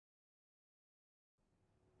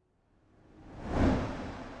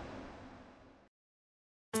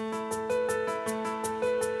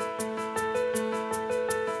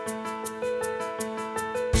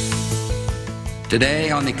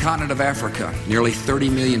Today, on the continent of Africa, nearly 30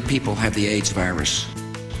 million people have the AIDS virus.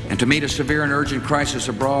 And to meet a severe and urgent crisis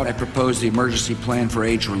abroad, I propose the Emergency Plan for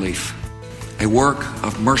AIDS Relief, a work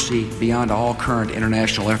of mercy beyond all current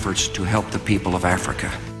international efforts to help the people of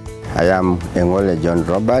Africa. I am Engole John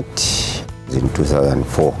Robert. In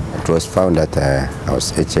 2004, it was found that I was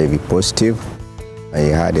HIV positive. I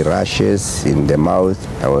had rashes in the mouth.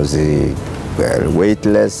 I was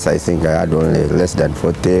weightless. I think I had only less than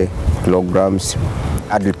 40 kilograms.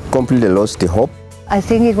 I had completely lost the hope. I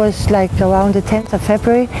think it was like around the 10th of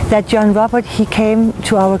February that John Robert, he came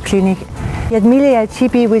to our clinic. He had miliary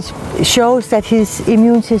TB, which shows that his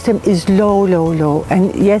immune system is low.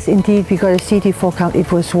 And yes, indeed, we got a CD4 count,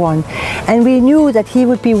 it was 1. And we knew that he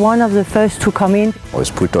would be one of the first to come in. I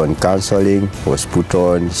was put on counseling, was put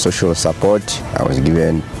on social support. I was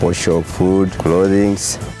given portion, food, clothing.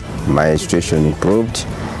 My situation improved.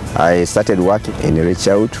 I started working in Reach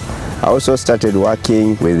Out. I also started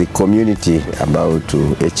working with the community about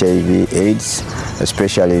HIV, AIDS,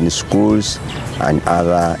 especially in schools and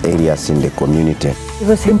other areas in the community. It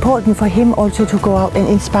was important for him also to go out and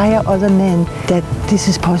inspire other men that this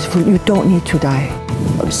is possible, you don't need to die.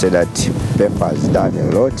 I would say that PEPFAR has done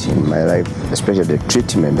a lot in my life, especially the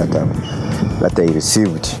treatment that I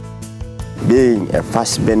received. Being a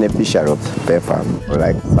first beneficiary of PEPFAR, I would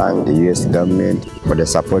like to thank the US government for the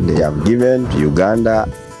support they have given to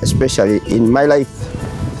Uganda, especially in my life.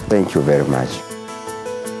 Thank you very much.